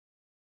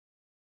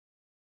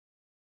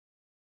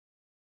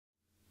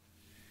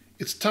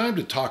It's time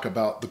to talk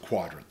about the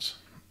quadrants.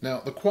 Now,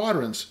 the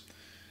quadrants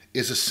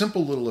is a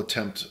simple little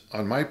attempt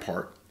on my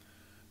part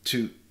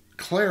to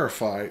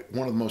clarify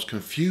one of the most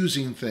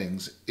confusing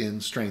things in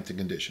strength and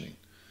conditioning.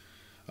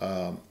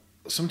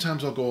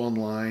 Sometimes I'll go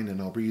online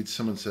and I'll read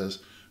someone says,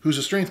 "Who's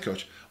a strength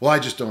coach?" Well, I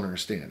just don't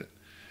understand it.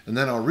 And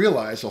then I'll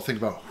realize, I'll think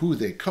about who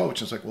they coach.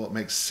 And it's like, well, it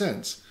makes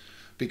sense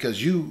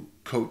because you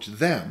coach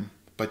them,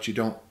 but you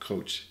don't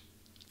coach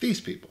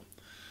these people.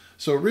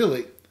 So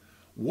really,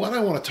 what I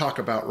want to talk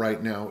about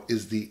right now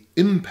is the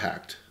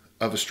impact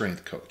of a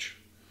strength coach,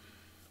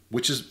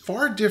 which is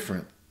far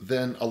different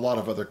than a lot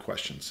of other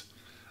questions.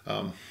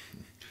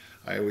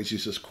 I always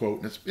use this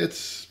quote, and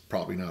it's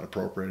probably not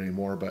appropriate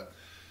anymore, but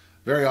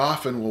very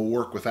often we'll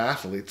work with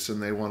athletes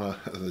and they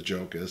want to, the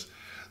joke is,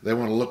 they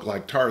want to look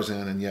like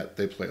Tarzan and yet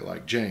they play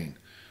like Jane.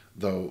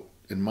 Though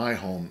in my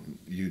home,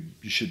 you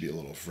should be a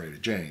little afraid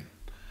of Jane.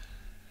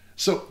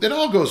 So it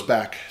all goes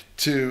back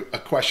to a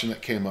question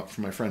that came up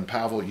from my friend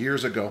Pavel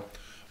years ago.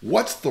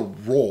 What's the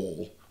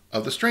role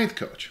of the strength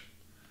coach?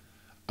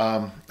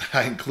 I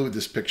include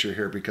this picture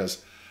here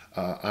because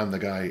I'm the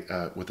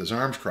guy with his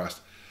arms crossed.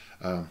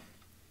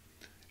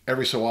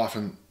 Every so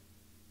often,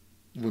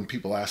 when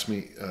people ask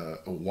me,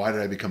 why did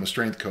I become a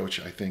strength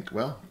coach? I think,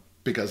 well,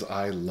 because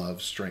I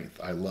love strength.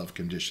 I love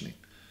conditioning.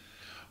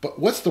 But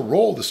what's the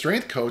role of the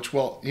strength coach?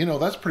 Well,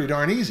 that's pretty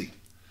darn easy.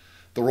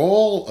 The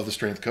role of the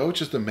strength coach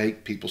is to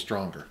make people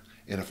stronger.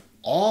 And if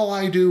all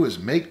I do is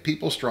make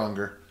people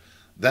stronger,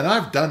 then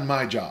I've done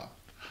my job.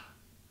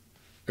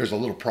 There's a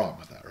little problem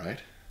with that, right?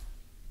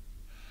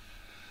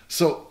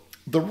 So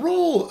the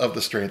role of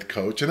the strength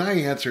coach, and I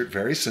answer it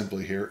very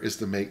simply here, is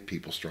to make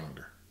people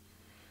stronger.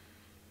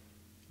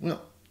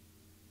 Well,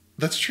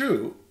 that's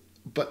true,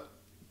 but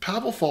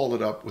Pavel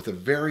followed up with a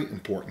very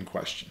important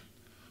question.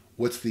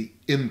 What's the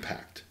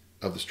impact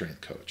of the strength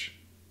coach?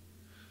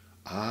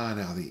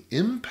 Now the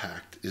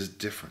impact is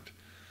different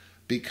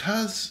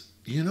because,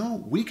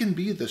 we can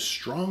be the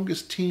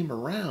strongest team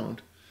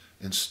around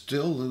and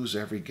still lose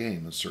every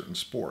game in certain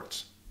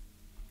sports.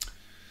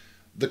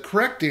 The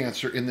correct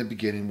answer in the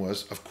beginning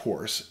was, of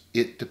course,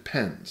 it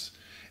depends.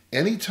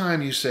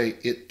 Anytime you say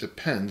it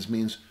depends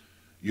means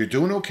you're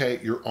doing okay,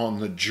 you're on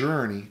the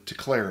journey to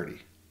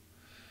clarity.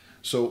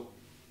 So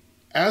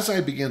as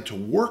I began to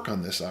work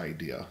on this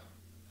idea,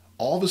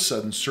 all of a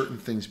sudden certain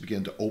things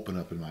began to open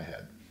up in my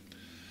head.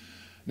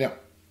 Now,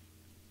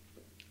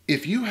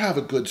 if you have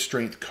a good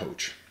strength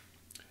coach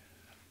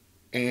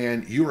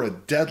and you're a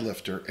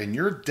deadlifter and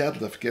your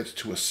deadlift gets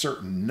to a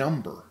certain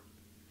number,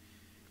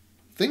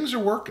 things are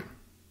working.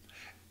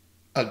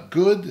 A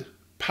good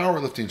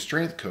powerlifting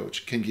strength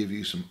coach can give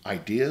you some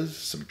ideas,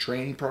 some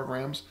training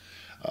programs,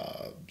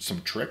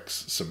 some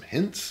tricks, some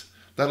hints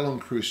that'll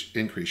increase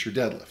your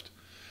deadlift.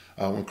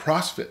 When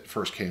CrossFit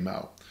first came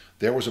out,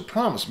 there was a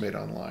promise made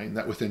online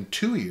that within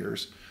 2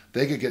 years,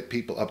 they could get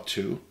people up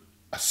to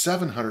a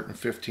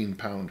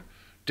 715-pound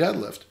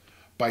deadlift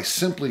by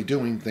simply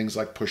doing things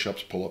like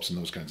push-ups, pull-ups, and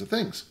those kinds of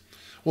things.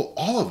 Well,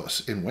 all of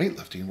us in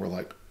weightlifting were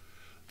like,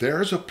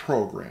 there's a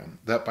program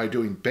that by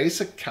doing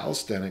basic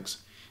calisthenics,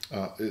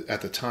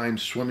 at the time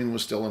swimming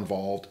was still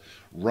involved,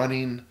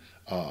 running,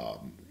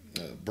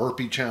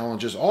 burpee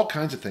challenges, all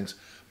kinds of things.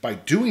 By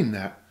doing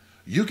that,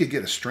 you could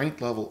get a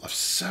strength level of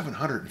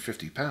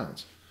 750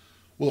 pounds.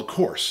 Well, of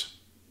course,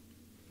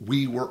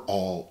 we were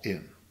all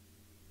in.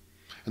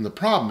 And the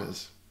problem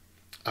is,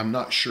 I'm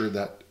not sure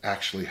that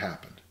actually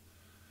happened.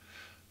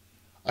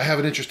 I have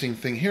an interesting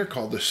thing here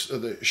called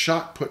the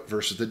shot put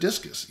versus the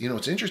discus.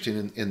 It's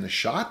interesting in the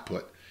shot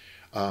put,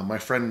 my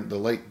friend, the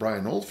late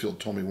Brian Oldfield,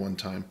 told me one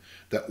time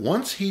that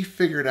once he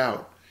figured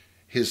out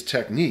his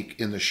technique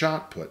in the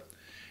shot put,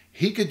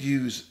 he could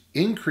use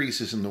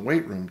increases in the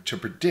weight room to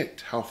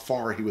predict how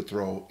far he would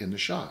throw in the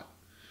shot.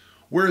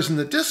 Whereas in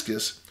the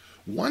discus,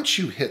 once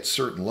you hit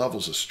certain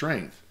levels of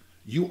strength,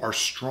 you are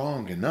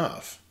strong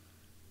enough,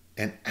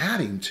 and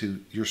adding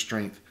to your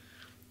strength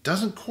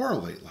doesn't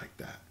correlate like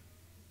that.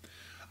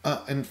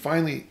 And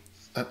finally,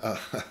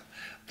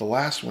 the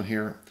last one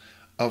here,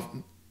 of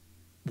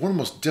one of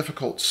the most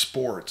difficult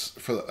sports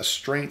for a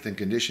strength and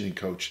conditioning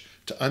coach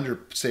to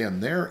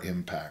understand their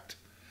impact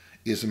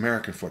is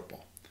American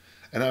football.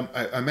 And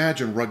I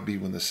imagine rugby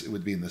it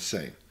would be in the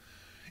same.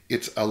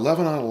 It's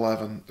 11 on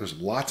 11. There's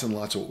lots and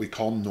lots of what we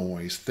call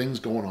noise, things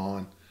going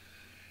on.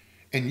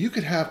 And you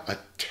could have a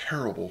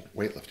terrible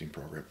weightlifting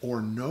program or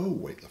no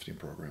weightlifting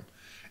program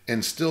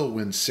and still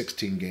win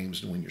 16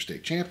 games and win your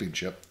state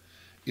championship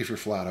if you're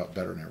flat out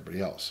better than everybody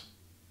else.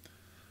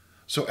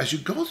 So as you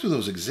go through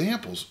those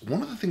examples,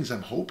 one of the things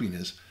I'm hoping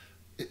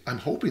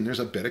there's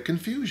a bit of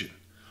confusion.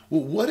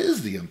 Well, what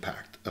is the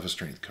impact of a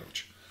strength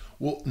coach?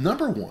 Well,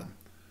 number one,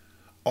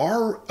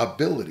 our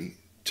ability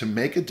to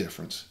make a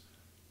difference,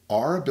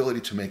 our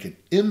ability to make an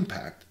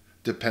impact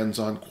depends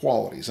on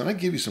qualities. And I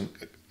give you some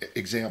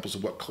examples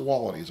of what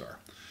qualities are.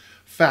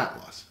 Fat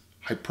loss,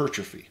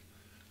 hypertrophy,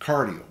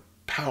 cardio,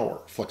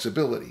 power,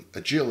 flexibility,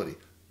 agility,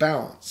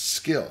 balance,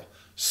 skill,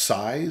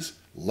 size,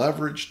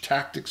 leverage,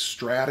 tactics,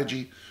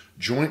 strategy,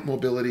 joint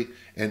mobility,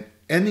 and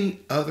any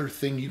other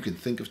thing you can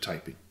think of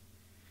typing.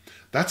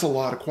 That's a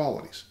lot of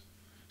qualities.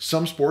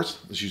 Some sports,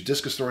 let's use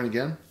discus throwing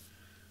again,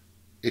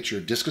 it's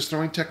your discus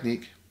throwing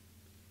technique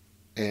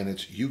and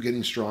it's you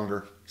getting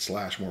stronger /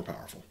 more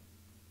powerful.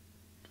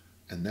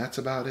 And that's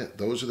about it.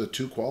 Those are the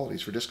 2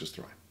 qualities for discus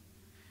throwing,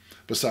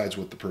 besides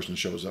what the person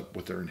shows up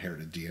with their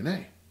inherited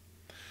DNA.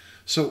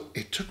 So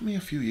it took me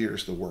a few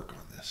years to work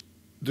on this.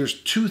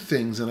 There's 2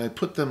 things, and I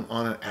put them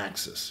on an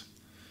axis.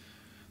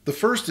 The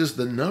first is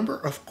the number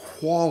of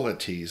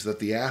qualities that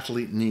the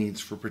athlete needs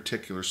for a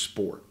particular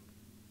sport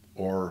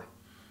or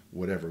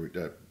whatever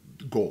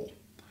goal.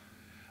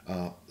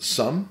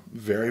 Some,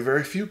 very,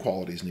 very few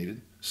qualities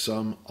needed.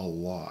 Some, a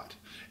lot.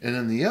 And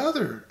then the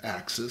other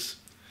axis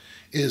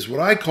is what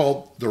I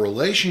call the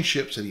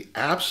relationship to the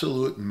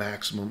absolute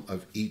maximum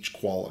of each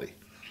quality.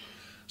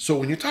 So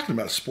when you're talking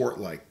about a sport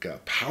like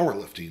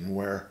powerlifting,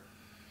 where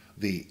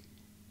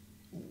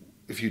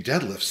if you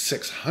deadlift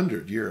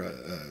 600, you're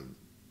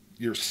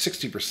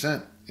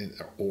 60%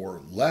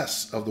 or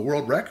less of the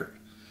world record.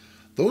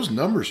 Those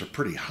numbers are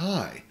pretty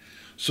high.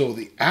 So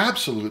the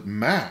absolute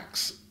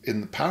max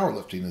in the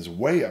powerlifting is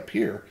way up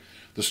here.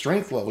 The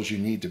strength levels you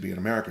need to be an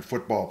American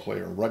football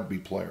player, a rugby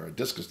player, a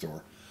discus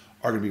thrower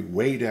are going to be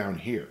way down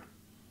here.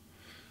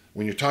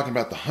 When you're talking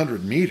about the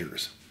 100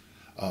 meters,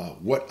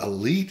 what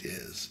elite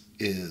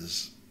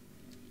is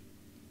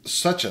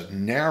such a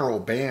narrow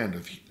band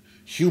of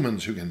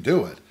humans who can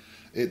do it.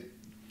 It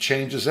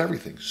changes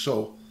everything.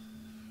 So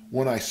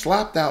when I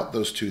slapped out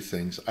those 2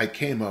 things, I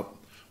came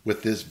up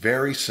with this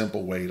very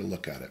simple way to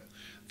look at it.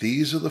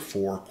 These are the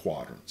 4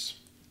 quadrants.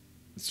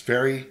 It's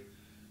very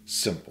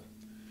simple.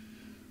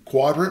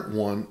 Quadrant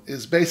 1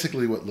 is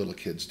basically what little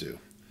kids do.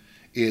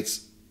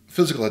 It's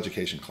physical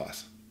education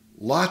class.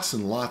 Lots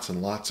and lots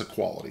and lots of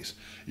qualities.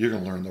 You're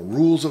going to learn the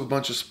rules of a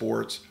bunch of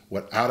sports,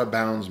 what out of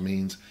bounds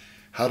means,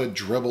 how to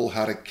dribble,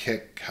 how to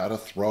kick, how to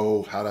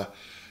throw, how to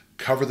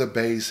cover the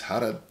base, how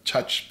to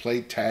touch,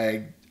 play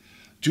tag,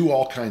 do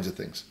all kinds of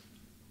things.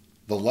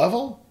 The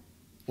level?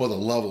 Well, the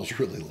level's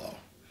really low.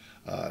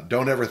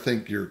 Don't ever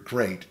think you're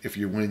great if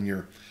you win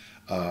your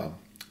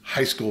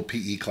high school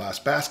PE class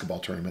basketball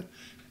tournament,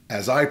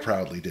 as I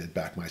proudly did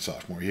back my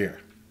sophomore year.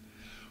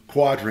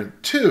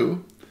 Quadrant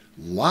 2,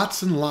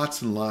 lots and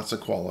lots and lots of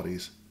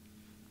qualities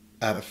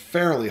at a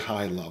fairly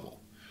high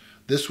level.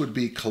 This would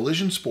be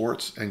collision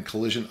sports and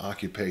collision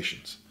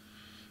occupations.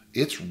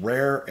 It's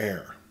rare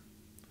air.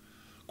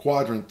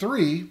 Quadrant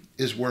 3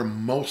 is where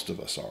most of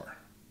us are.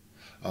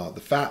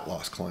 The fat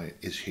loss client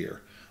is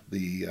here.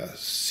 The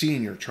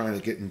senior trying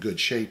to get in good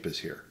shape is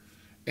here.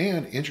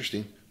 And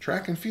interesting,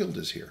 track and field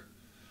is here.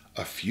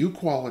 A few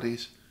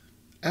qualities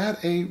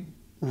at a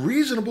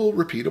reasonable,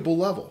 repeatable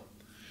level.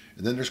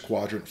 And then there's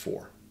quadrant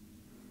 4.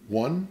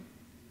 1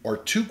 or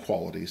 2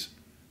 qualities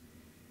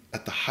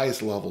at the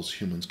highest levels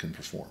humans can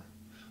perform.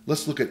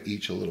 Let's look at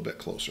each a little bit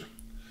closer.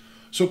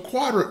 So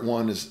quadrant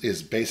 1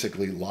 is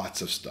basically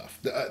lots of stuff.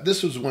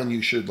 This is when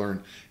you should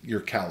learn your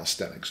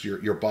calisthenics,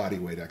 your body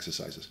weight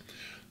exercises.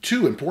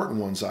 2 important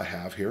ones I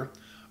have here,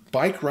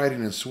 bike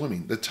riding and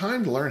swimming. The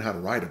time to learn how to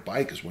ride a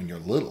bike is when you're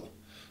little.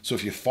 So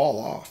if you fall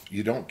off,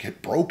 you don't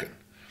get broken.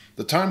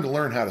 The time to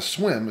learn how to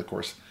swim, of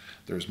course,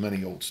 there's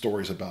many old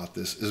stories about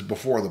this, is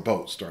before the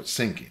boat starts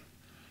sinking.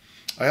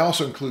 I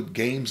also include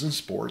games and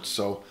sports,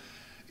 so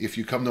if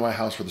you come to my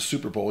house for the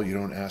Super Bowl, you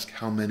don't ask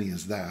how many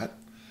is that.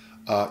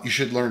 You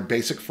should learn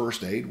basic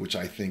first aid, which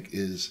I think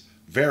is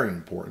very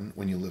important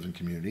when you live in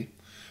community.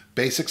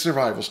 Basic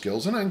survival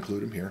skills, and I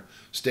include them here.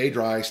 Stay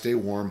dry, stay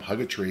warm,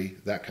 hug a tree,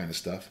 that kind of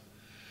stuff.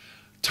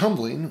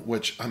 Tumbling,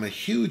 which I'm a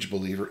huge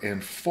believer,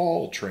 and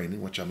fall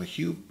training, which I'm a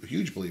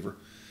huge believer,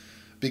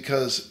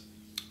 because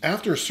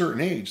after a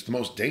certain age, the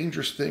most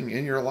dangerous thing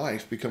in your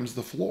life becomes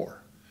the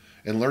floor.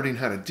 And learning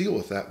how to deal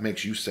with that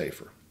makes you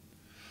safer.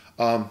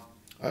 I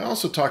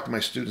also talk to my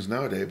students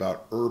nowadays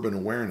about urban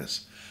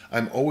awareness.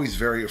 I'm always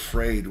very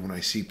afraid when I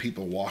see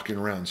people walking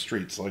around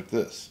streets like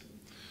this.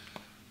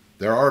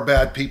 There are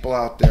bad people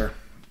out there,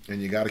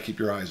 and you got to keep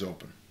your eyes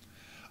open.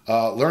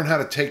 Learn how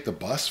to take the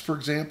bus, for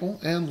example,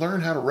 and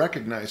learn how to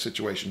recognize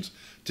situations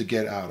to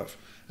get out of.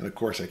 And of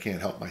course, I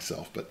can't help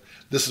myself, but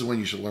this is when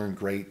you should learn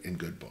great and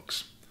good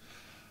books.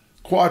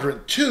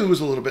 Quadrant 2 is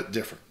a little bit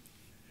different.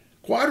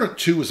 Quadrant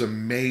 2 is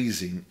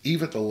amazing,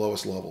 even at the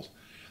lowest levels.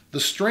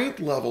 The strength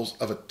levels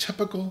of a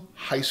typical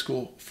high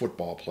school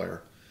football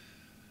player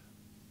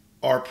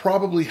are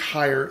probably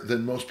higher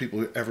than most people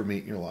you ever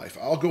meet in your life.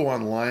 I'll go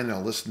online and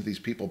I'll listen to these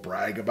people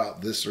brag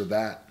about this or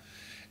that.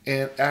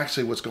 And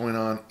actually what's going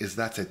on is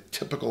that's a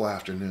typical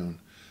afternoon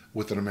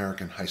with an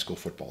American high school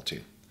football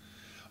team.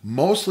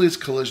 Mostly it's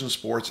collision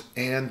sports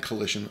and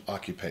collision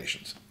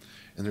occupations.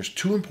 And there's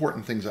 2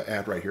 important things I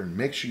add right here, and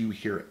make sure you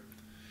hear it.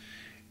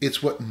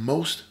 It's what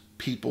most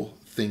people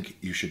think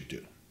you should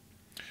do.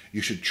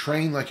 You should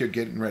train like you're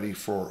getting ready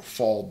for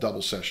fall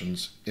double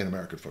sessions in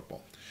American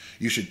football.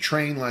 You should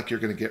train like you're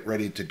going to get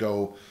ready to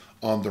go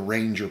on the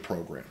Ranger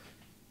program.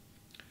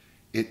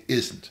 It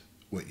isn't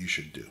what you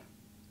should do.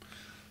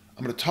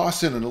 I'm going to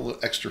toss in a little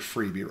extra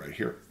freebie right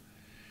here.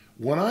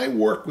 When I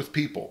work with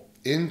people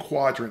in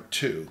Quadrant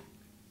 2,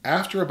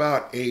 after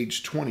about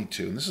age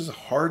 22, and this is a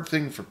hard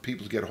thing for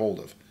people to get hold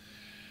of,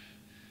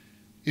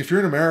 if you're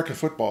an American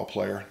football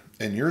player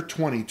and you're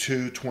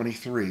 22,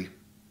 23,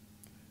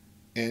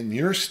 and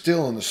you're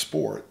still in the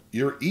sport,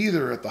 you're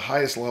either at the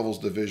highest levels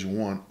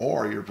Division I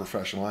or you're a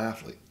professional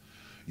athlete.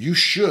 You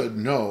should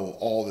know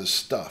all this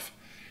stuff.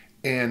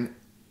 And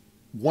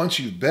once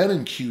you've been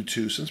in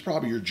Q2, since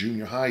probably your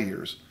junior high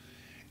years,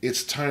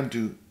 it's time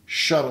to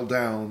shuttle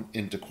down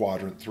into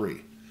Quadrant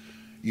 3.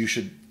 You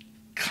should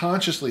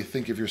consciously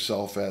think of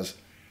yourself as,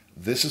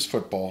 this is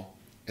football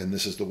and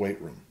this is the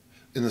weight room.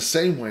 In the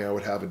same way I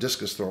would have a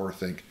discus thrower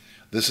think,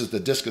 this is the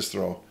discus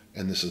throw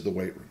and this is the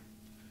weight room.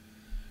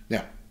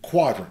 Now,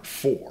 Quadrant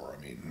 4,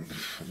 I mean,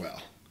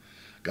 well,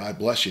 God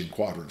bless you in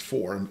Quadrant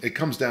 4. And it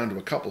comes down to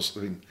a couple, I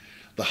mean,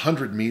 the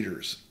 100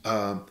 meters.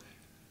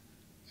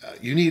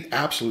 You need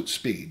absolute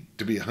speed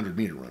to be a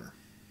 100-meter runner.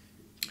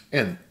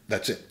 And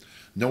that's it.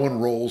 No one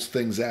rolls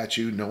things at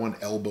you. No one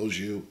elbows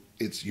you.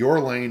 It's your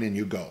lane and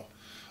you go.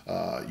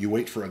 You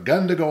wait for a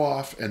gun to go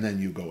off and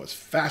then you go as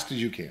fast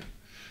as you can.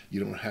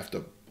 You don't have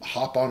to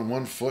hop on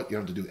one foot. You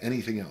don't have to do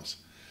anything else.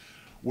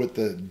 With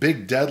the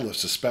big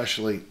deadlifts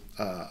especially,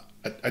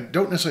 I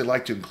don't necessarily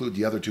like to include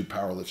the other two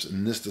power lifts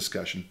in this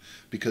discussion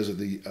because of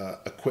the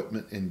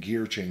equipment and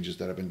gear changes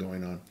that have been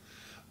going on.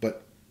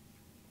 But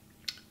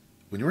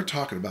when you're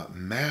talking about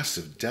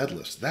massive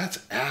deadlifts,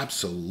 that's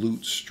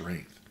absolute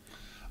strength.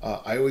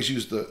 I always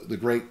use the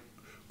great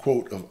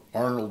quote of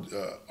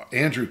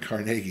Andrew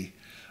Carnegie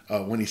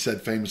when he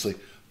said famously,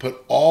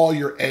 put all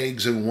your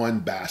eggs in one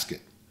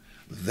basket,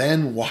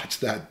 then watch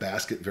that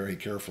basket very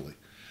carefully.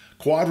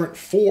 Quadrant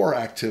 4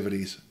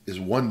 activities is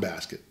one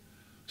basket.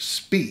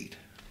 Speed,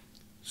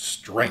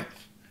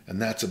 strength,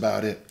 and that's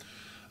about it.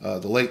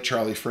 The late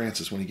Charlie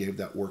Francis, when he gave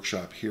that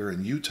workshop here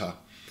in Utah,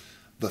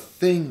 the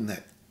thing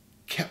that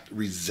kept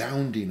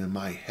resounding in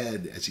my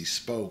head as he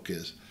spoke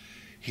is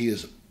he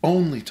is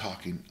only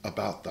talking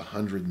about the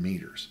 100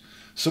 meters.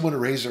 Someone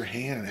would raise their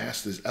hand and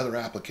ask this other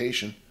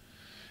application,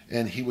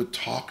 and he would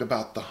talk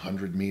about the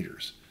 100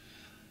 meters.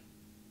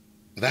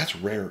 That's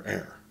rare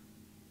air,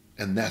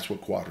 and that's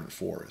what Quadrant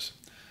 4 is.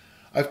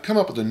 I've come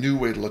up with a new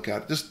way to look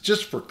at it,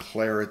 just for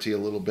clarity a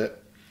little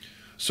bit.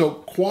 So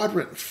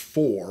Quadrant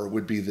 4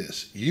 would be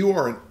this. You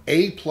are an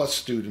A+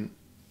 student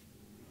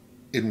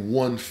in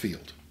one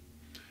field.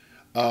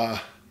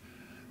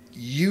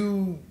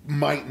 You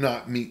might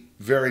not meet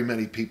very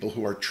many people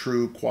who are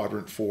true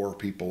Quadrant 4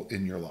 people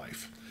in your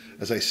life.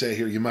 As I say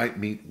here, you might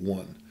meet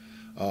one.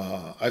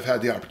 I've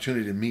had the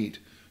opportunity to meet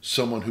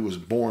someone who was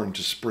born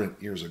to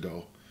sprint years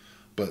ago,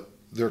 but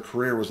their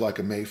career was like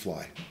a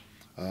mayfly.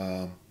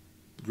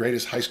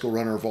 Greatest high school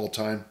runner of all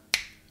time,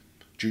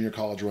 junior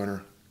college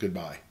runner,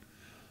 goodbye.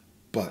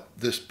 But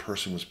this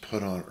person was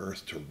put on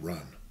earth to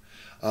run.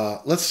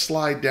 Let's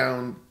slide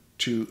over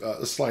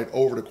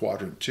to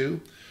Quadrant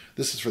 2.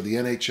 This is for the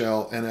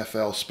NHL,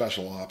 NFL,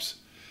 Special Ops.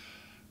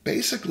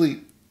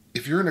 Basically,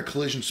 if you're in a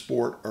collision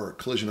sport or a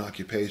collision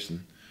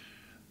occupation,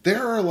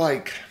 there are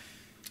like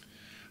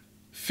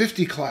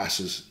 50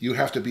 classes you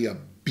have to be a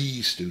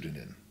B student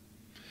in.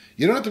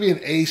 You don't have to be an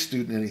A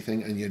student in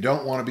anything, and you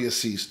don't want to be a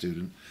C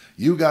student.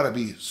 You got to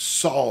be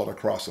solid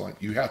across the line.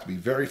 You have to be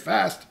very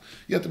fast.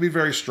 You have to be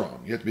very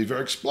strong. You have to be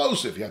very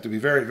explosive. You have to be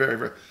very, very,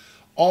 very,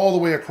 all the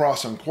way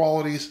across on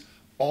qualities,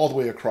 all the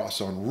way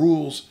across on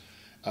rules.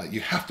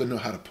 You have to know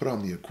how to put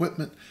on the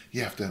equipment.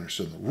 You have to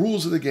understand the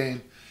rules of the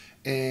game.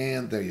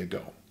 And there you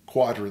go.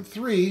 Quadrant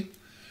 3,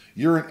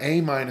 you're an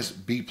A-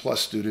 B+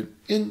 student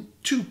in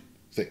 2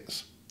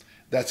 things.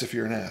 That's if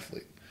you're an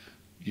athlete.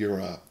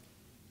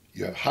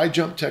 You have high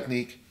jump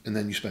technique, and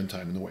then you spend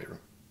time in the weight room.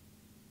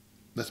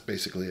 That's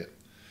basically it.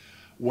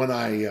 When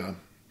I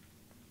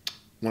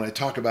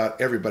talk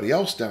about everybody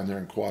else down there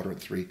in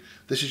Quadrant 3,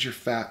 this is your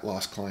fat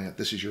loss client.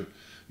 This is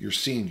your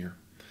senior.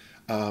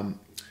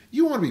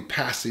 You want to be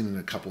passing in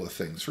a couple of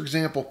things. For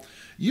example,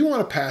 you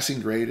want a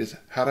passing grade is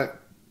how to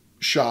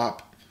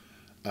shop,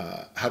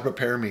 how to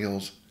prepare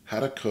meals, how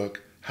to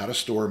cook, how to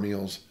store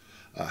meals,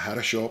 how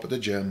to show up at the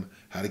gym,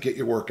 how to get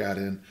your workout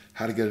in,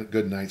 how to get a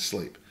good night's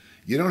sleep.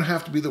 You don't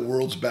have to be the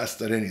world's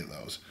best at any of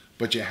those,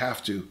 but you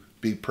have to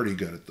be pretty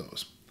good at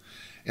those.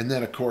 And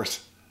then, of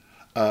course,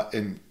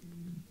 in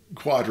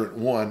Quadrant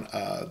 1,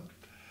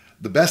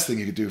 the best thing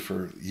you could do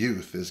for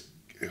youth is,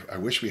 I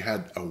wish we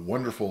had a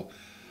wonderful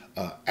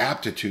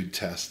aptitude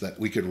test that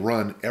we could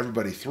run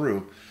everybody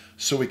through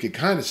so we could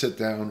kind of sit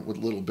down with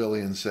little Billy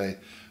and say,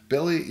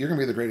 Billy, you're going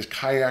to be the greatest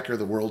kayaker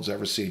the world's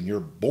ever seen.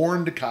 You're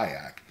born to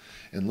kayak.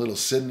 And little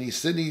Sydney,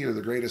 you're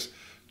the greatest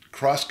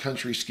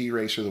cross-country ski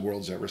racer the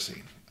world's ever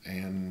seen.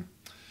 And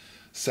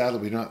sadly,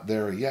 we're not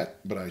there yet,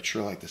 but I'd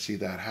sure like to see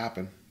that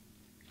happen.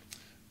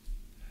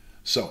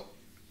 So,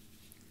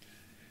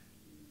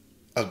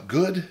 a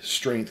good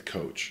strength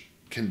coach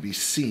can be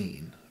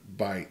seen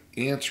by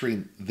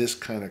answering this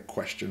kind of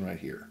question right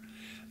here.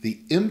 The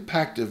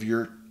impact of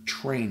your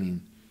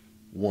training,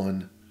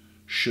 1,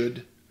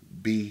 should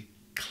be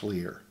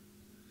clear.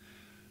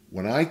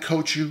 When I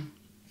coach you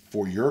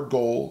for your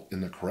goal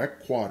in the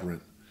correct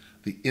quadrant,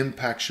 the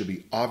impact should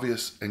be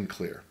obvious and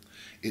clear.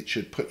 It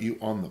should put you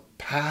on the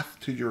path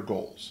to your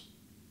goals.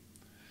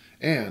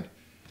 And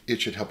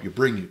it should help you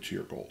bring you to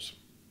your goals.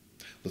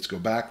 Let's go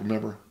back.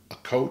 Remember, a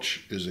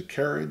coach is a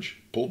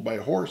carriage pulled by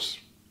a horse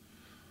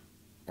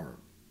or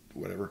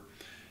whatever.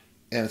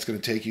 And it's going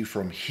to take you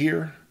from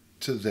here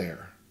to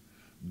there.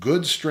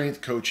 Good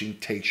strength coaching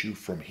takes you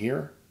from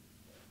here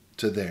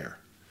to there.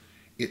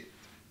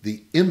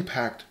 The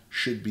impact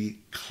should be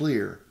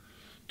clear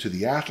to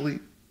the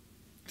athlete,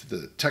 to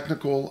the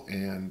technical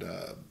and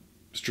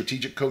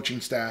strategic coaching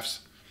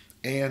staffs,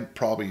 and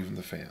probably even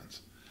the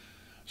fans.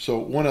 So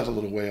one other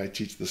little way I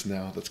teach this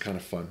now that's kind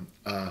of fun.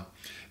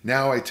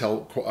 Now I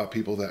tell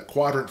people that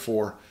quadrant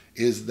 4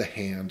 is the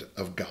hand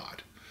of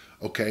God.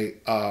 Okay,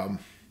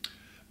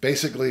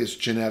 basically it's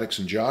genetics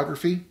and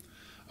geography.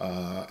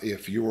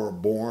 If you were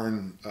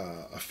born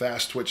a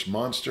fast twitch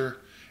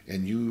monster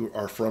and you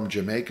are from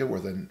Jamaica where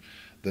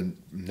the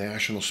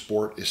national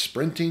sport is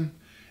sprinting,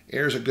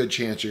 there's a good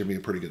chance you're going to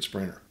be a pretty good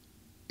sprinter.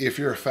 If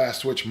you're a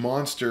fast twitch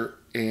monster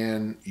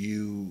and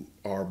you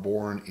are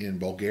born in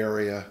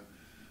Bulgaria,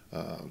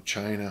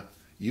 China,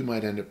 you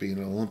might end up being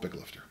an Olympic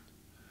lifter.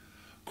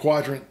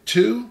 Quadrant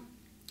 2,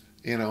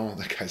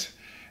 that guy's,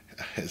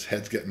 his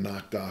head's getting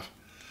knocked off.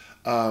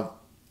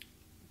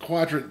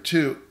 Quadrant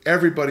 2,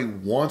 everybody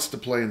wants to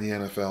play in the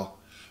NFL.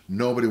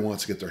 Nobody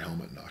wants to get their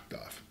helmet knocked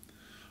off.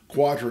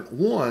 Quadrant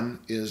 1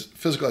 is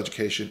physical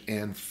education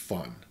and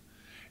fun.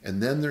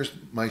 And then there's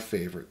my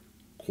favorite,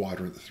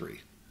 quadrant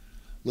 3.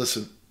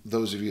 Listen,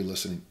 those of you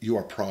listening, you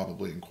are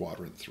probably in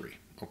quadrant 3,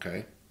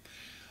 okay?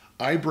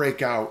 I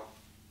break out,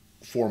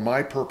 for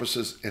my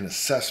purposes and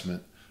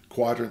assessment,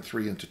 quadrant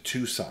 3 into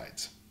 2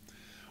 sides.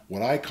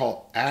 What I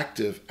call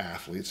active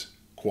athletes,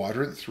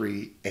 quadrant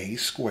 3, A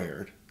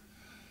squared.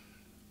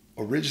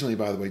 Originally,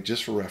 by the way,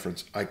 just for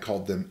reference, I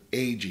called them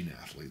aging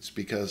athletes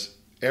because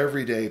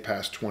every day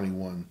past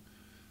 21,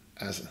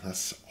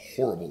 that's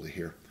horrible to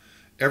hear,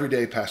 every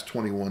day past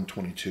 21,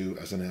 22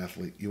 as an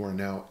athlete, you are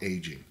now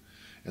aging.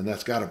 And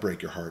that's got to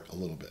break your heart a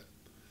little bit.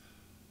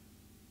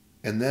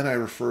 And then I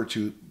refer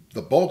to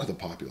the bulk of the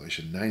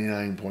population,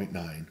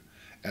 99.9,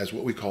 as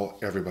what we call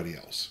everybody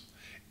else.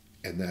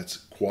 And that's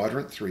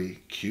quadrant 3,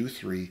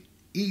 Q3,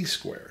 E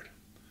squared.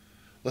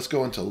 Let's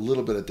go into a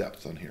little bit of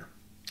depth on here.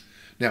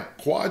 Now,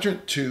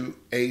 quadrant 2,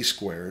 A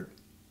squared,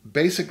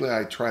 basically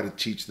I try to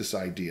teach this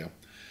idea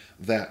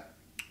that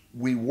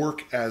we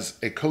work as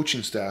a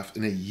coaching staff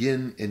in a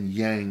yin and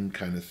yang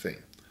kind of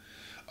thing.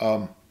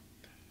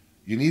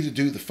 You need to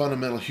do the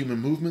fundamental human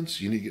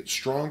movements. You need to get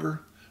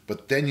stronger,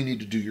 but then you need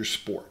to do your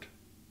sport.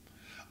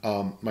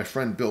 My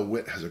friend Bill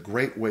Witt has a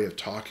great way of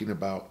talking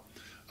about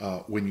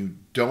when you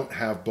don't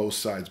have both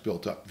sides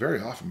built up.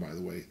 Very often, by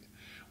the way,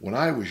 when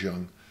I was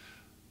young,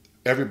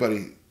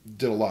 everybody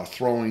did a lot of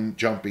throwing,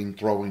 jumping,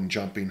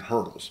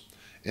 hurdles,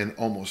 and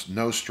almost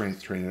no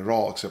strength training at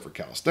all except for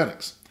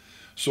calisthenics.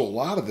 So a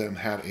lot of them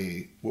had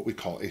what we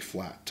call a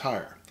flat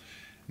tire.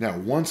 Now,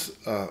 once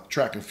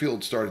track and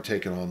field started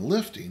taking on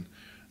lifting,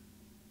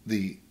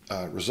 the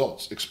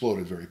results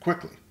exploded very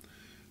quickly.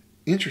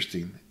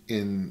 Interesting,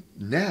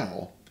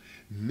 now,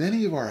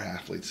 many of our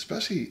athletes,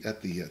 especially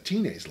at the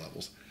teenage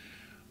levels,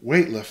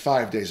 weightlift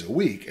 5 days a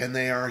week, and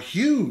they are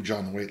huge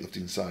on the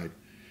weightlifting side,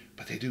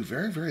 but they do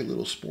very, very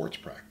little sports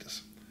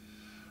practice.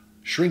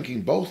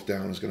 Shrinking both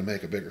down is going to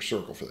make a bigger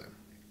circle for them.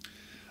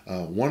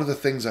 One of the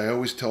things I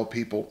always tell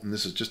people, and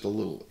this is just a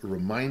little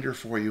reminder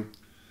for you,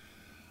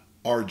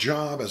 our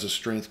job as a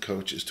strength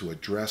coach is to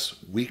address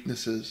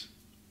weaknesses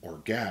or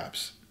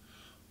gaps,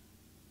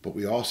 but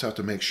we also have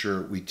to make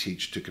sure we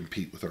teach to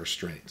compete with our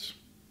strengths.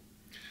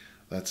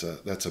 That's a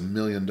 $1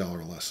 million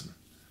lesson.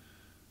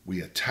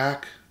 We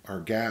attack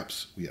our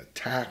gaps, we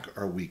attack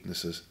our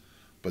weaknesses,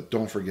 but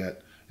don't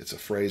forget, it's a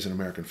phrase in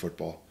American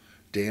football,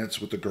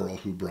 dance with the girl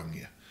who brung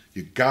you.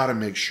 You got to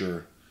make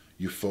sure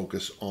you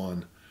focus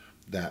on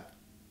that,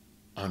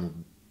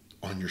 on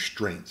your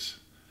strengths.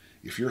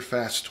 If you're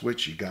fast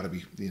twitch, you got to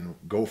be,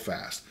 go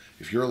fast.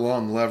 If you're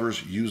long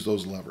levers, use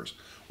those levers.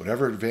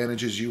 Whatever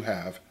advantages you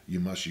have, you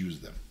must use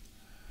them.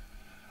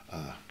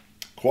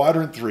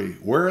 Quadrant 3,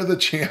 where the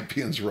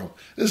champions roam.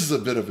 This is a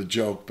bit of a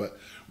joke, but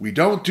we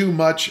don't do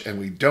much and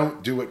we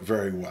don't do it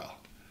very well.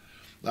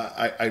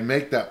 I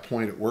make that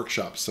point at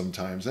workshops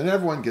sometimes, and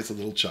everyone gets a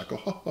little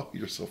chuckle. Oh,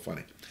 you're so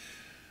funny.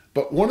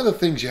 But one of the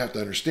things you have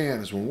to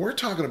understand is when we're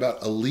talking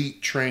about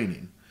elite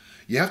training,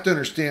 you have to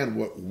understand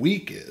what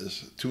weak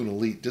is to an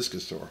elite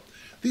discus thrower.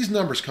 These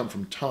numbers come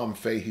from Tom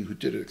Fahey, who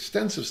did an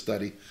extensive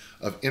study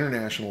of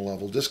international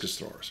level discus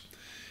throwers.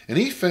 And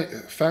he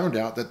found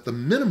out that the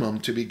minimum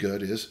to be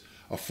good is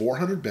a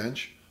 400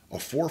 bench, a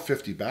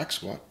 450 back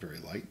squat, very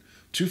light,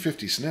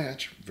 250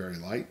 snatch, very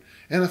light,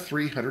 and a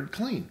 300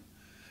 clean.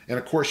 And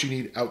of course, you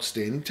need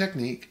outstanding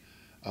technique,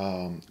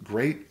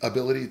 great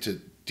ability to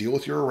deal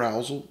with your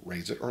arousal,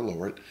 raise it or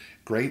lower it,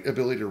 great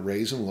ability to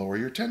raise and lower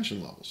your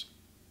tension levels.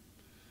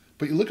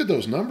 But you look at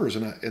those numbers,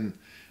 and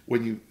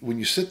when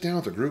you sit down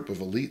with a group of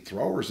elite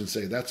throwers and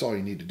say that's all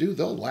you need to do,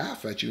 they'll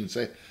laugh at you and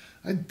say,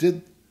 I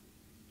did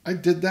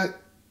that,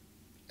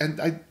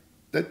 and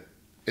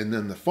And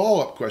then the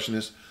follow-up question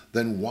is,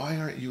 then why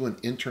aren't you an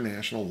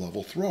international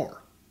level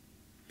thrower?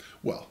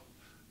 Well,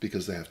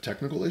 because they have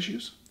technical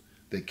issues,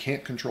 they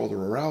can't control their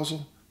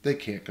arousal, they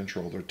can't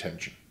control their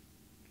tension.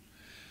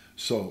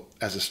 So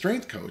as a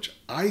strength coach,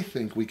 I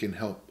think we can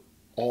help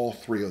all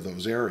three of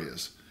those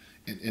areas,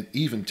 and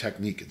even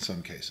technique in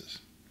some cases.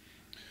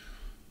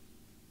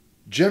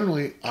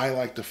 Generally, I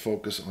like to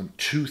focus on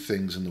two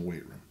things in the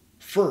weight room.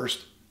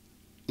 First,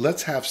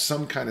 let's have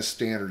some kind of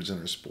standards in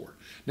our sport.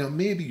 Now,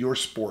 maybe your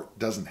sport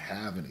doesn't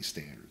have any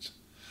standards.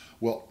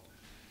 Well,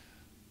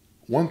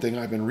 one thing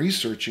I've been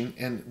researching,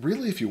 and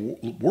really if you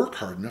work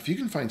hard enough, you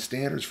can find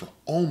standards for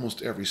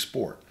almost every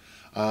sport.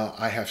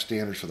 I have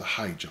standards for the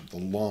high jump, the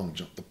long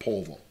jump, the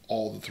pole vault,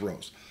 all the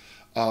throws.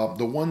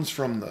 The ones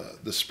from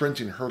the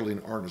sprinting,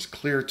 hurdling aren't as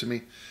clear to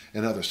me,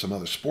 and some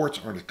other sports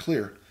aren't as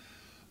clear.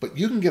 But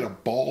you can get a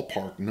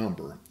ballpark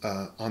number.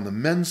 On the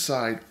men's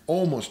side,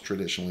 almost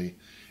traditionally,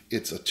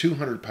 it's a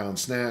 200-pound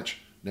snatch,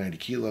 90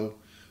 kilo,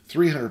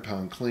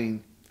 300-pound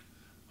clean,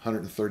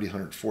 130,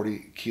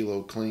 140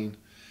 kilo clean,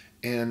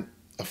 and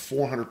a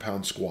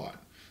 400-pound squat,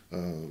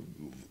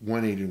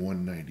 180 to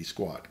 190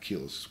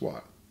 kilos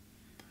squat.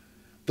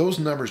 Those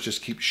numbers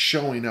just keep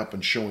showing up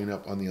and showing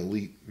up on the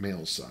elite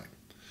male side.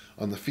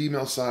 On the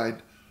female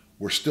side,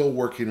 we're still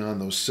working on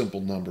those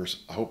simple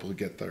numbers. I hope we'll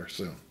get there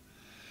soon.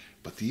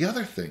 But the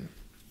other thing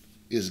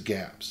is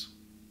gaps.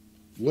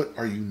 What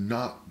are you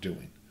not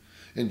doing?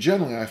 And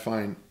generally, I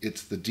find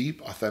it's the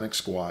deep, authentic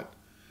squat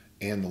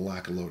and the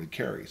lack of loaded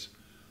carries.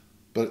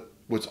 But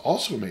what's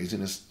also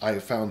amazing is I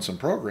have found some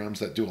programs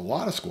that do a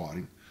lot of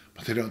squatting,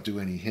 but they don't do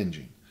any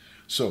hinging.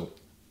 So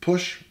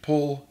push,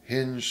 pull,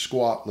 hinge,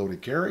 squat,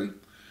 loaded carry.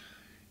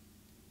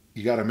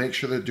 You got to make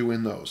sure they're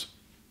doing those.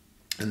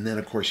 And then,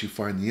 of course, you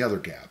find the other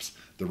gaps,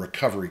 the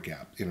recovery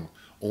gap,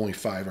 only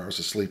 5 hours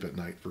of sleep at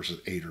night versus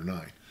 8 or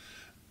 9.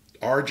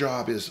 Our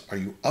job is, are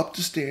you up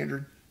to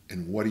standard,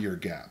 and what are your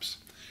gaps?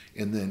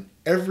 And then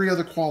every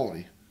other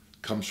quality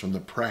comes from the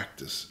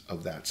practice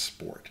of that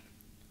sport.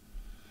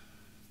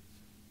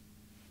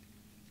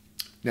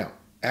 Now,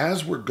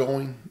 as we're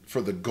going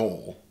for the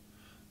goal,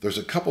 there's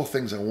a couple of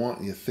things I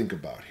want you to think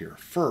about here.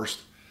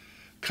 First,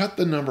 cut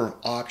the number of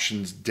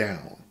options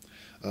down.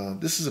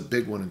 This is a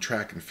big one in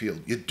track and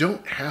field. You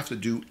don't have to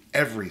do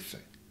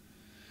everything.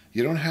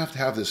 You don't have to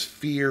have this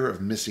fear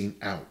of missing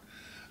out.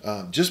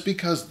 Just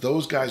because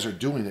those guys are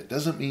doing it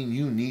doesn't mean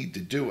you need to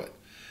do it.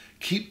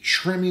 Keep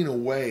trimming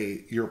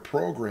away your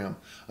program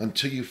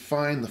until you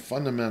find the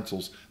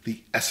fundamentals,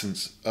 the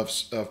essence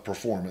of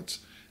performance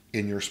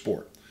in your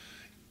sport.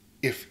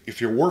 If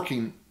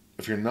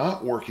you're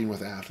not working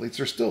with athletes,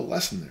 there's still a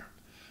lesson there.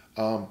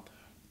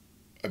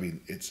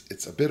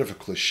 It's a bit of a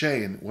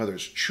cliche, and whether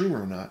it's true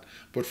or not,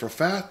 but for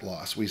fat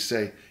loss, we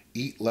say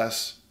eat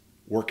less,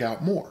 work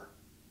out more.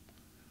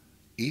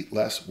 Eat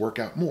less, work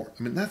out more.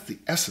 That's the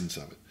essence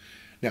of it.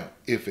 Now,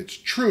 if it's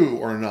true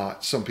or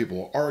not, some people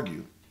will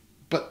argue,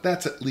 but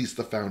that's at least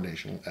the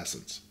foundational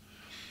essence.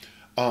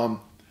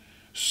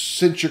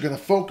 Since you're going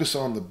to focus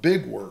on the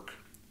big work,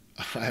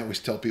 I always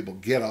tell people,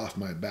 get off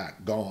my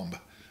back, gomb,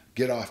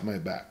 get off my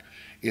back.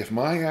 If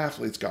my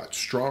athletes got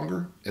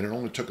stronger and it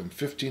only took them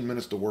 15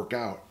 minutes to work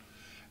out,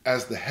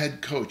 as the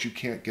head coach, you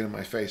can't get in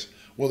my face,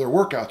 well, their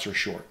workouts are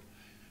short.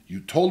 You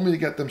told me to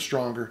get them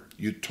stronger.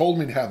 You told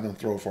me to have them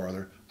throw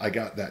farther. I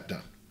got that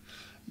done.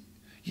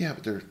 Yeah,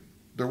 but their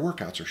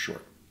workouts are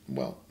short.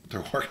 Well,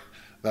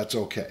 that's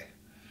okay.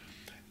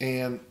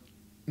 And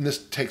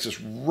this takes us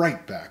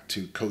right back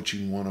to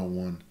Coaching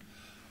 101.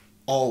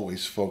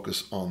 Always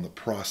focus on the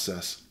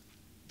process.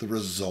 The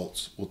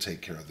results will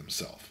take care of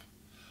themselves.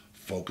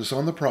 Focus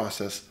on the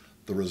process.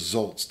 The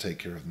results take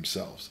care of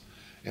themselves.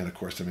 And of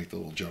course, I make the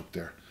little joke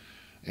there.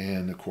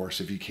 And of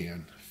course, if you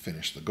can,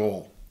 finish the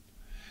goal.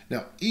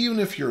 Now, even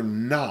if you're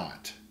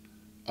not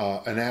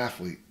an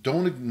athlete,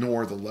 don't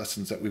ignore the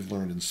lessons that we've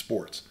learned in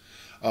sports.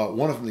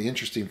 One of the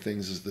interesting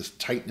things is this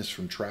tightness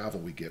from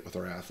travel we get with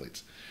our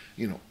athletes.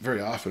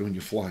 Very often when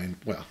you fly in,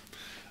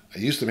 I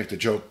used to make the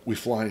joke, we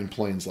fly in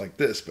planes like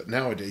this, but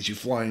nowadays you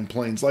fly in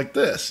planes like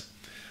this.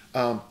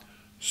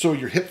 So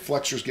your hip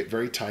flexors get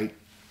very tight,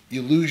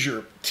 you lose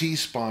your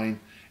T-spine,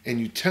 and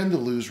you tend to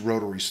lose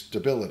rotary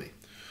stability.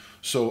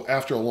 So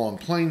after a long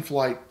plane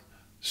flight,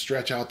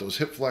 stretch out those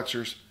hip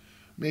flexors,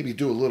 maybe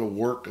do a little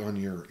work on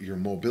your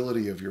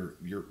mobility of your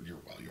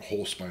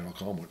whole spinal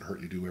column. Wouldn't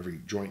hurt you to do every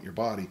joint in your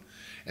body,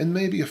 and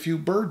maybe a few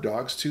bird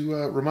dogs to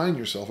remind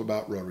yourself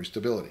about rotary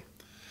stability.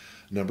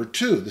 Number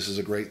 2, this is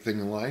a great thing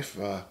in life.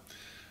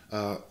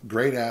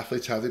 Great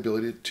athletes have the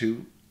ability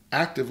to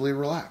actively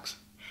relax.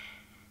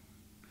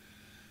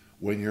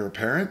 When you're a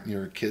parent,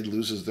 your kid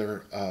loses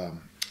their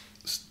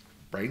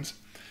brains,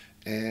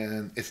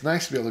 and it's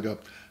nice to be able to go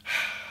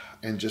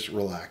and just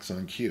relax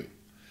on cue.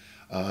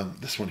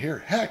 This one here,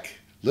 heck,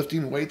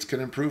 lifting weights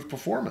can improve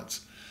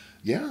performance.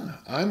 Yeah,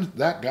 I'm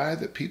that guy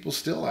that people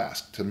still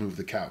ask to move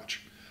the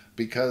couch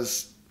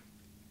because,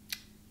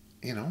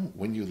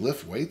 when you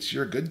lift weights,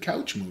 you're a good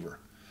couch mover.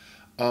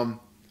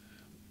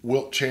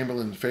 Wilt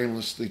Chamberlain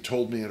famously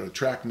told me at a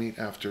track meet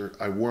after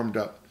I warmed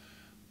up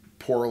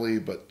poorly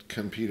but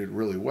competed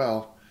really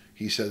well,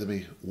 he said to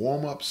me,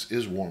 warm-ups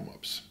is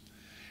warm-ups.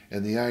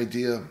 And the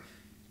idea,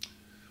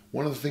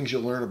 one of the things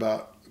you'll learn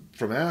about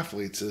from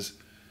athletes is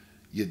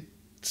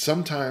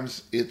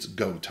sometimes it's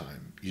go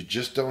time. You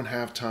just don't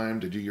have time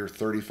to do your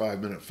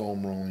 35-minute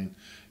foam rolling,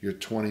 your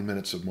 20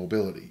 minutes of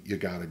mobility. You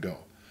got to go.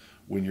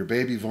 When your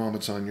baby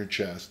vomits on your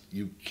chest,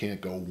 you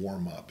can't go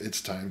warm up.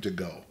 It's time to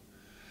go.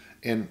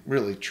 And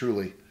really,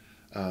 truly,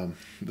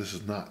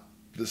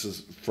 this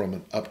is from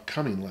an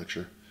upcoming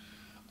lecture.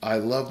 I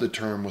love the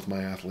term with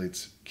my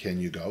athletes, can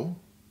you go?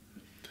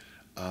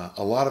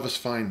 A lot of us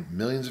find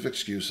millions of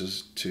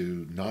excuses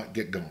to not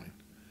get going.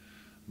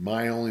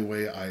 My only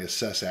way I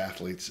assess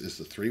athletes is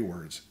the 3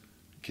 words,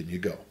 can you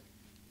go?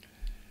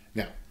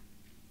 Now,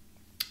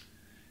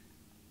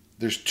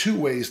 there's 2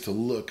 ways to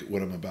look at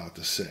what I'm about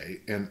to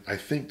say, and I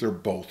think they're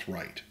both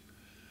right.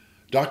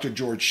 Dr.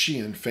 George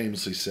Sheehan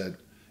famously said,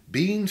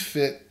 being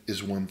fit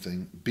is one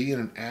thing, being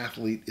an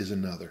athlete is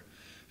another.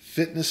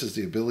 Fitness is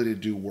the ability to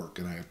do work,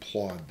 and I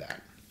applaud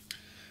that.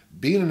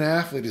 Being an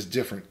athlete is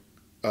different.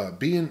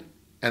 Being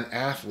an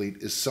athlete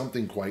is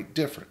something quite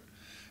different.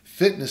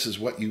 Fitness is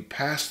what you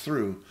pass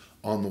through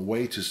on the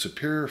way to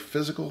superior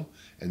physical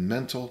and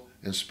mental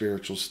and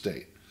spiritual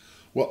state.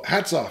 Well,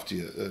 hats off to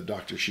you,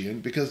 Dr. Sheehan,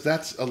 because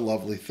that's a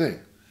lovely thing.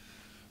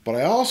 But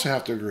I also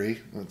have to agree,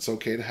 it's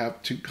okay to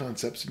have 2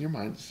 concepts in your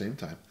mind at the same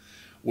time.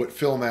 What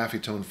Phil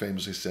Maffetone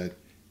famously said,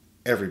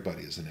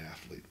 everybody is an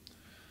athlete.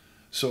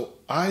 So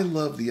I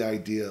love the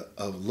idea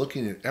of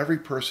looking at every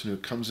person who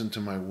comes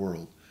into my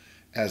world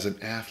as an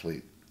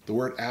athlete. The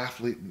word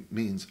athlete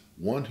means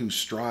one who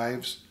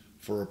strives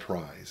for a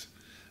prize.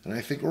 And I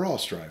think we're all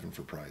striving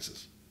for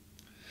prizes.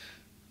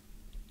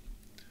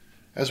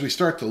 As we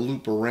start to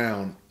loop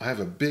around, I have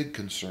a big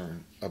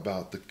concern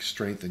about the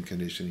strength and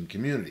conditioning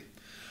community.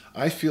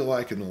 I feel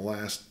like in the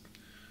last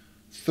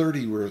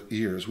 30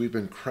 years, we've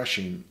been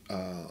crushing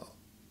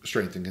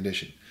strength and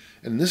conditioning.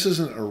 And this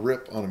isn't a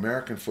rip on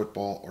American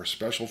football or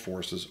special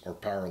forces or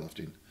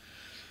powerlifting.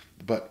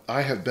 But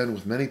I have been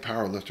with many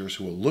powerlifters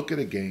who will look at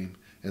a game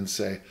and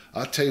say,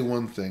 I'll tell you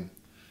one thing,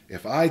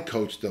 if I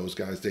coached those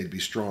guys, they'd be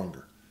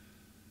stronger.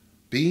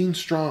 Being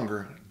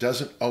stronger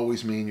doesn't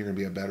always mean you're going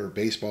to be a better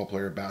baseball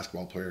player,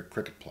 basketball player,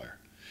 cricket player.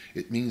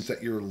 It means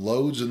that your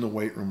loads in the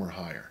weight room are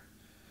higher.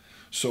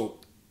 So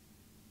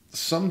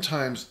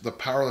sometimes the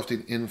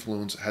powerlifting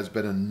influence has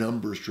been a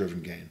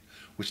numbers-driven game,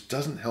 which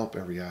doesn't help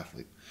every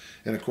athlete.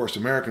 And of course,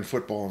 American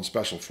football and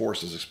special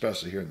forces,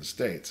 especially here in the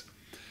States,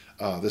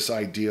 this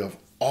idea of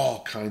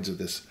all kinds of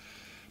this,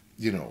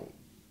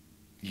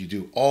 you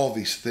do all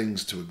these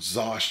things to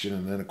exhaustion,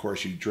 and then of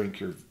course you drink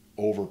your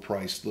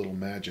overpriced little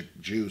magic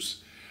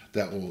juice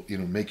that will,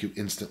 make you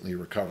instantly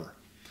recover.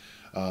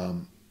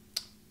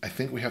 I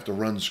think we have to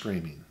run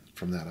screaming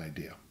from that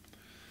idea.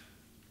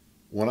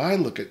 When I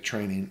look at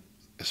training,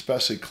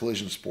 especially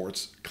collision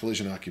sports,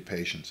 collision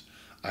occupations,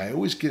 I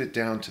always get it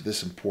down to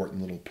this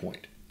important little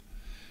point.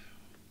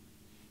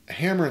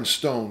 Hammer and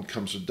stone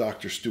comes with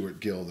Dr. Stuart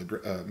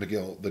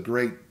McGill, the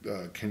great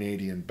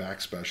Canadian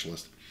back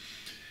specialist.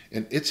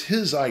 And it's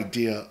his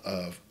idea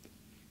of,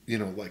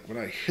 like when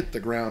I hit the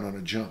ground on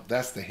a jump,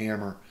 that's the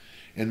hammer,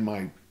 and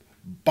my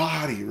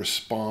body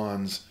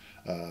responds,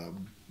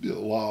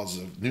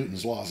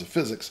 Newton's laws of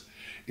physics.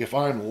 If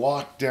I'm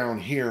locked down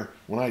here,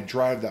 when I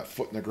drive that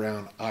foot in the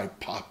ground, I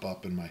pop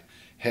up and my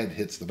head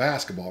hits the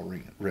basketball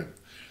rim.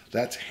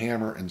 That's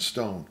hammer and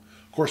stone.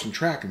 Of course, in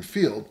track and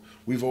field,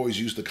 we've always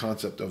used the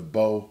concept of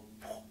bow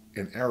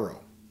and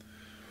arrow.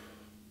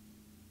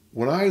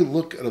 When I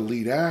look at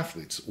elite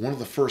athletes, one of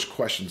the first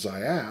questions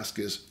I ask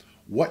is,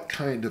 what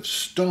kind of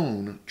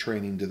stone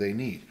training do they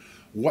need?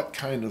 What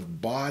kind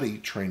of body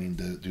training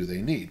do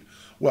they need?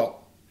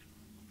 Well,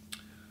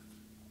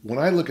 when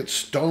I look at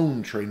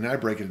stone training, I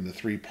break it into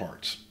 3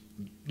 parts.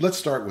 Let's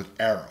start with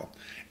arrow.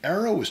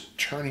 Arrow is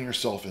turning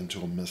yourself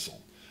into a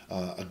missile.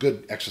 A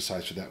good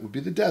exercise for that would be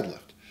the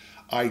deadlift.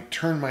 I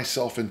turn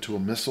myself into a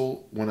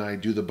missile when I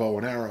do the bow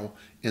and arrow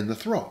in the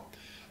throw.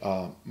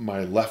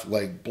 My left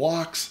leg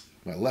blocks,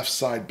 my left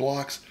side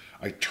blocks.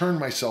 I turn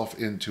myself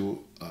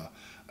into,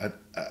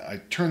 I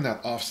turn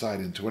that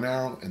offside into an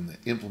arrow, and the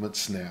implement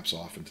snaps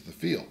off into the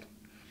field.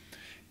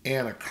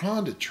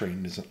 Anaconda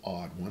training is an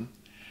odd one.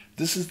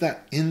 This is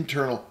that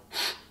internal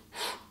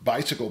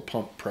bicycle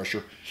pump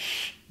pressure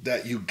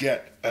that you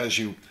get as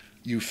you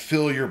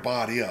fill your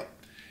body up.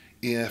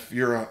 If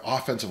you're an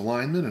offensive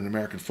lineman in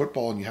American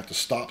football and you have to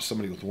stop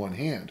somebody with one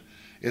hand,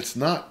 it's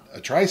not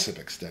a tricep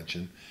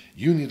extension.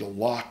 You need to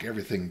lock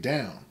everything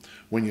down.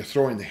 When you're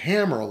throwing the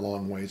hammer a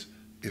long ways,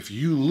 if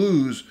you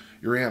lose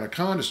your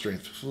anaconda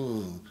strength,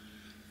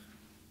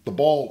 the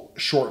ball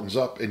shortens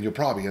up and you'll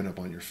probably end up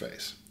on your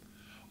face.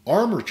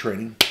 Armor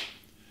training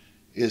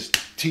is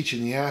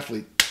teaching the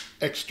athlete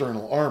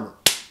external armor,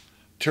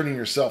 turning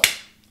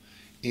yourself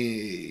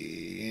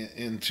into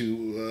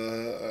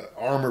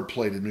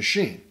armor-plated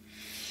machine.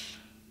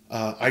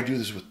 I do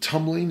this with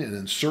tumbling and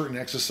in certain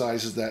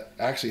exercises that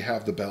actually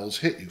have the bells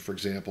hit you. For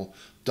example,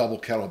 double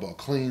kettlebell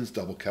cleans,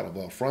 double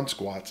kettlebell front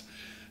squats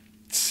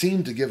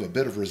seem to give a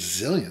bit of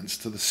resilience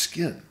to the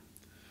skin.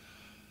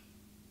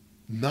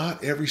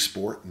 Not every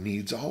sport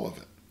needs all of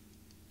it.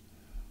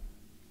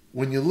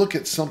 When you look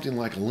at something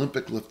like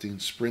Olympic lifting,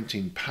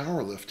 sprinting,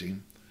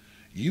 powerlifting,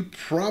 you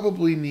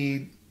probably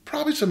need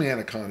some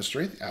anaconda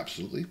strength,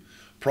 absolutely.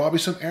 Probably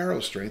some arrow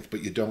strength,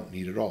 but you don't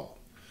need it all.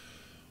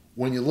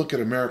 When you look at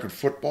American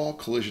football,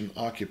 collision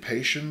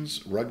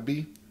occupations,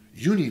 rugby,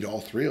 you need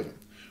all three of them.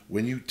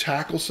 When you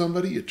tackle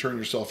somebody, you turn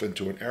yourself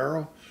into an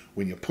arrow.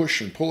 When you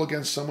push and pull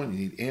against someone, you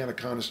need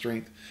anaconda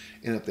strength.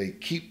 And if they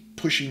keep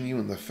pushing you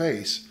in the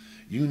face,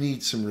 you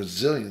need some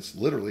resilience,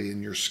 literally,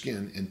 in your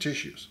skin and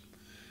tissues.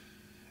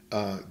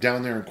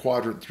 Down there in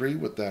Quadrant 3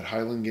 with that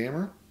Highland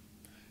Gamer,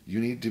 you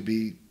need to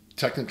be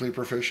technically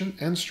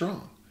proficient and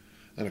strong.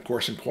 And of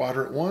course, in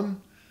Quadrant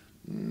 1,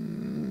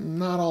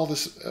 not all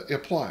this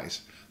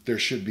applies. There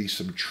should be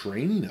some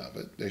training of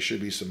it. There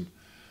should be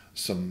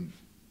some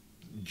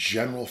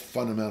general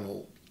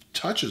fundamental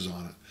touches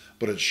on it,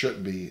 but it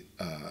shouldn't be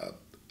a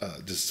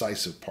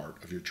decisive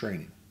part of your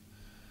training.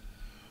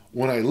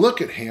 When I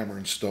look at hammer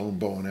and stone,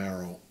 bow and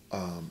arrow,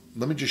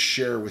 let me just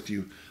share with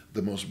you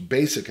the most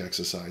basic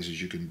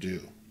exercises you can do.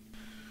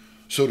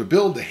 So to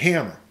build the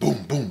hammer,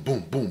 boom, boom,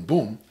 boom, boom,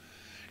 boom,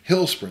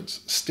 hill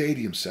sprints,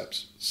 stadium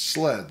steps,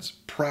 sleds,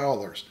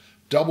 prowlers,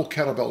 double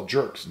kettlebell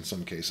jerks in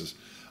some cases,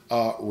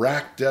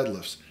 rack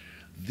deadlifts.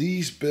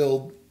 These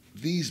build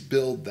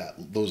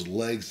those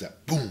legs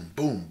that boom,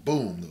 boom,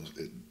 boom.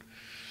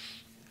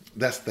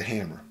 That's the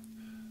hammer.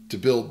 To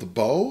build the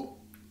bow,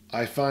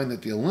 I find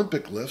that the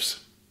Olympic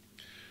lifts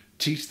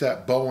teach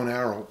that bow and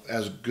arrow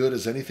as good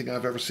as anything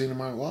I've ever seen in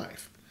my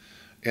life.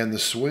 And the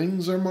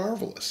swings are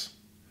marvelous.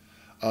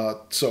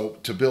 So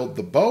to build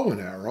the bow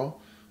and arrow,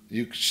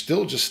 you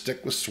still just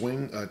stick with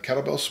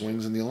kettlebell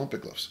swings in the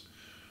Olympic lifts.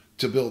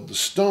 To build the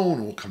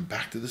stone, we'll come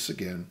back to this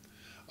again,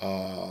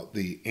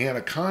 the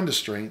anaconda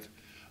strength,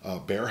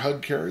 bear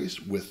hug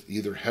carries with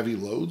either heavy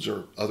loads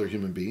or other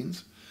human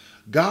beings,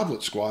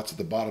 goblet squats at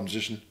the bottom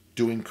position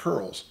doing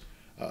curls.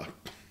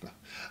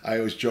 I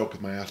always joke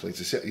with my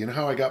athletes. I say, you know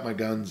how I got my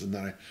guns, and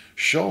then I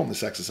show them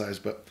this exercise,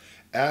 but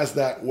as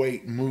that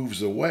weight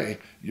moves away,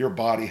 your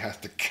body has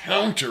to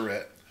counter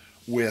it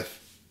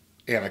with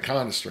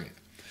anaconda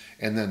strength.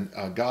 And then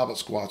goblet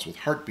squats with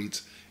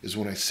heartbeats is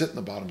when I sit in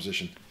the bottom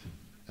position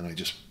and I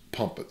just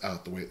pump it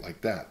out the weight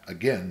like that.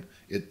 Again,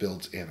 it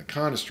builds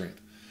anaconda strength.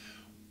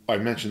 I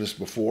mentioned this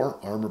before,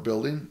 armor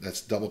building,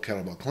 that's double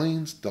kettlebell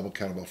cleans, double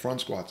kettlebell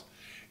front squats,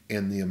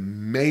 and the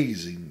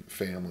amazing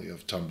family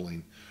of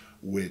tumbling,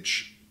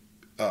 which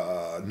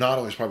not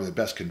only is probably the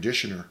best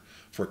conditioner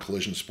for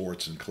collision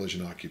sports and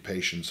collision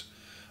occupations,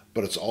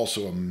 but it's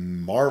also a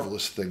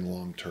marvelous thing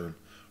long-term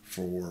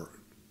for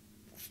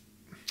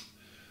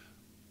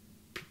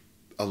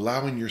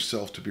allowing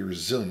yourself to be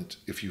resilient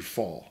if you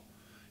fall.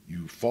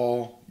 You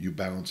fall, you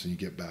bounce, and you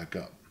get back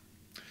up.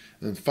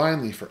 And then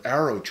finally, for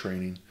arrow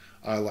training,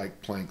 I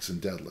like planks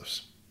and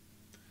deadlifts.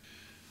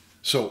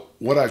 So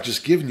what I've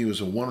just given you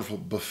is a wonderful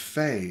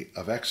buffet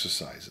of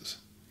exercises,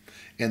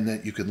 and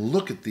that you can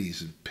look at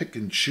these and pick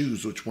and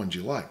choose which ones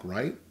you like,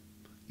 right?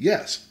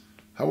 Yes.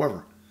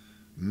 However,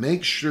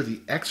 make sure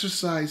the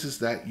exercises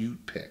that you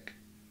pick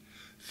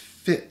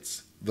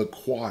fits the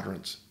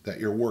quadrants that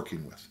you're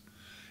working with.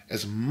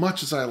 As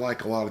much as I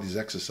like a lot of these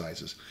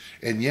exercises,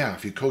 and yeah,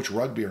 if you coach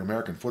rugby or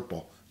American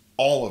football,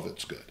 all of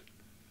it's good.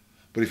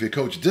 But if you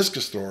coach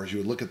discus throwers, you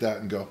would look at that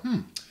and go,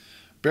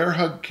 bear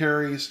hug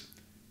carries,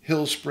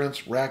 hill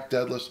sprints, rack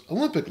deadlifts,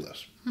 Olympic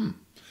lifts.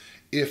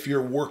 If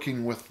you're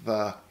working with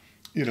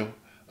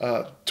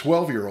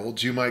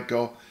 12-year-olds, you might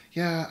go,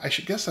 yeah, I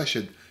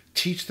should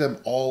teach them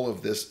all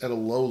of this at a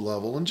low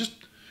level and just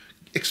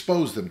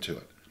expose them to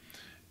it.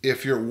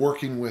 If you're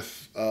working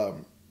with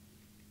an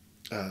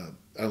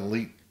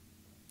elite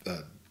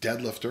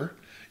deadlifter,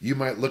 you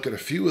might look at a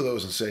few of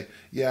those and say,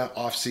 yeah,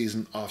 off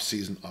season,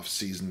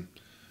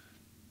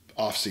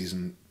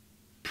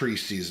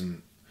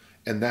 pre-season,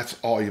 and that's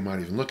all you might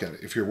even look at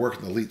it. If you're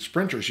working elite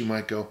sprinters, you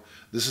might go,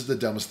 this is the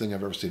dumbest thing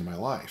I've ever seen in my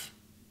life,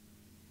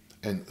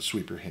 and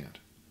sweep your hand.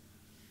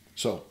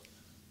 So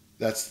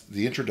that's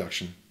the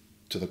introduction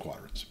to the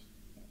quadrants.